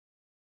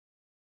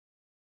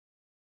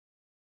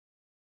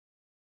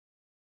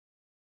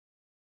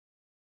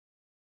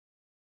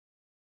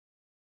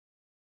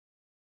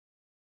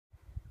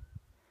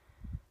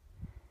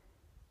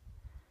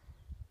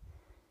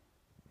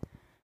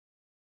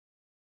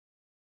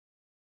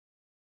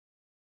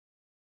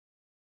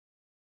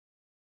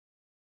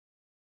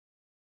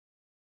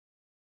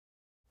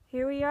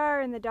Here we are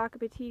in the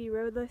Dakubetede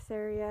roadless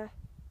area.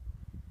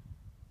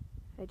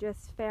 I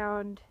just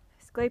found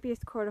Asclepias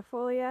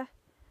cordifolia,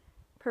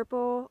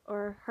 purple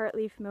or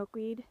heartleaf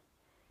milkweed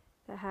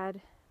that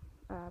had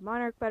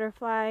monarch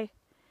butterfly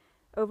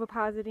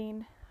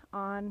ovipositing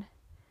on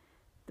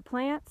the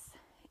plants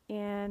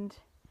and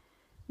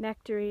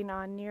nectaring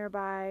on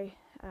nearby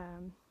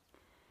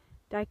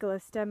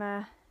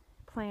Dakubetede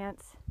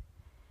plants.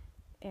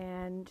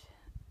 And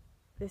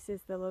this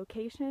is the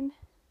location.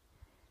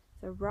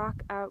 It's a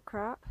rock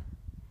outcrop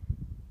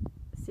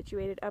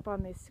situated up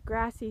on this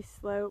grassy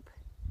slope.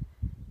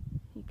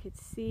 You could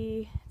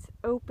see it's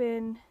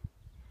open,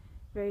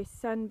 very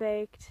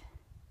sun-baked,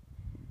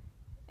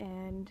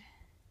 and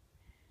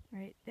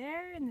right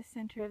there in the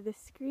center of the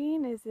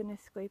screen is an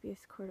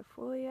Asclepias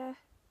cordifolia,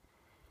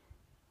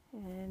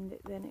 and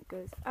then it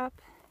goes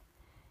up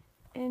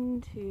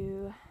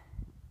into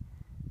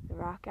the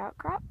rock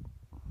outcrop.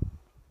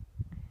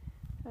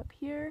 Up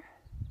here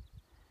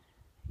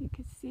you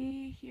can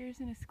see here's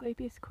an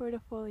Asclepias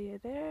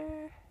cordifolia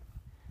there.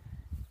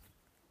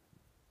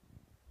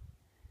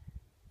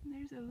 And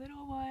there's a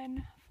little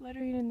one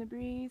fluttering in the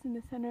breeze in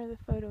the center of the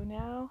photo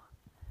now.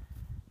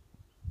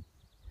 You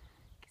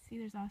can see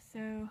there's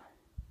also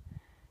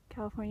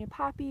California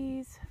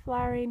poppies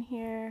flowering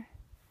here.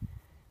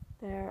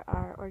 There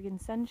are Oregon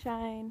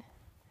sunshine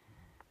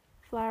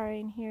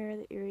flowering here,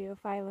 the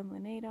Eriophyllum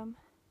linatum.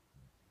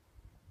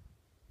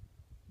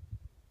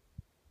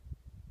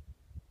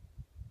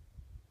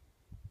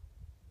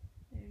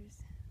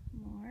 There's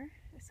more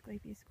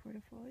Asclepias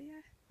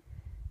cordifolia.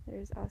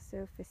 There's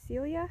also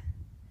fascicularis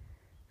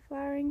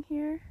flowering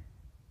here.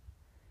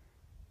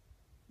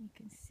 You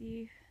can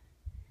see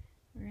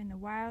we're in the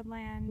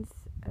wildlands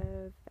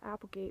of the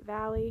Applegate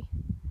Valley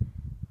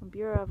on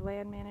Bureau of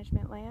Land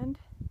Management land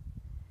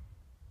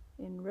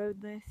in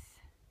roadless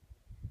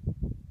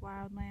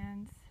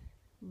wildlands,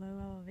 low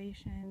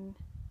elevation,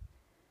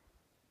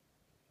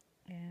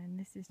 and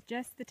this is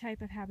just the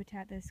type of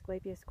habitat that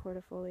Asclepias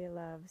cordifolia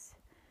loves.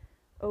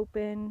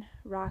 Open,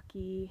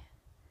 rocky,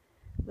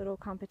 little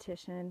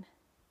competition,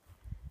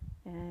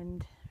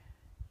 and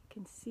you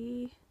can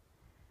see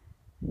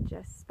I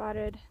just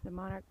spotted the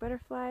monarch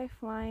butterfly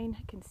flying.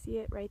 I can see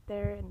it right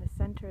there in the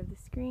center of the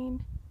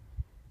screen,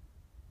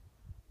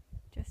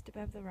 just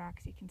above the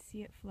rocks. You can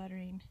see it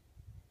fluttering.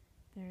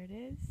 There it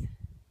is.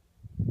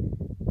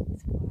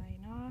 It's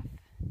flying off.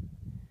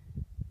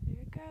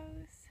 There it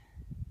goes.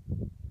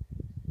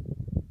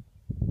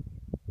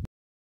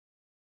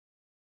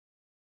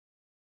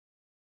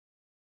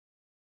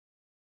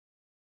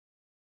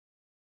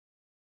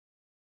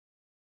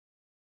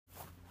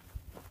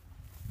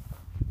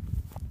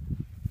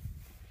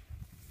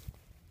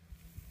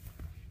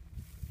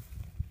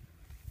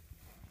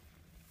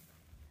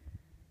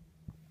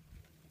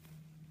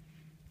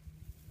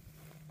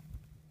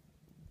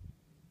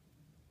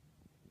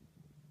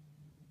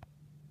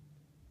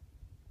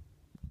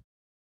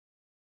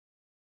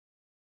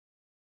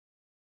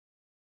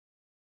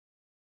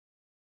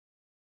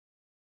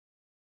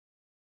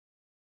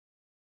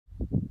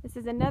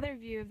 This is another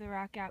view of the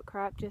rock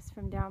outcrop just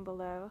from down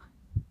below.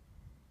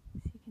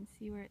 So you can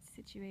see where it's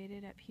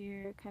situated up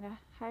here, kind of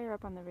higher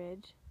up on the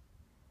ridge.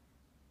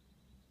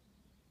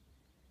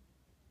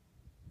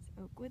 It's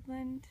oak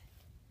woodland.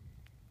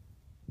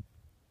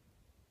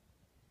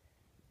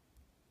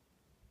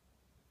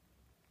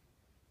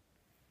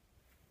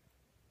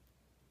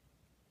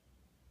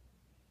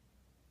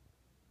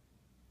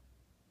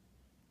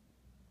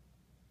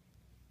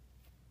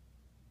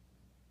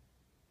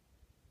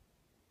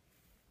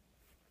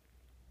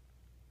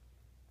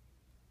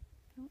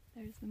 Oh,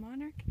 there's the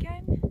monarch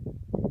again.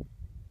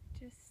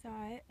 Just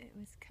saw it. It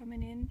was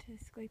coming into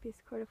Asclepias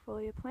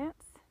cordifolia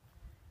plants.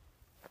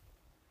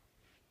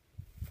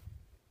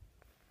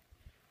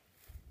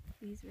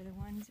 These were the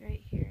ones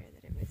right here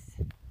that it was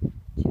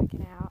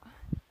checking out.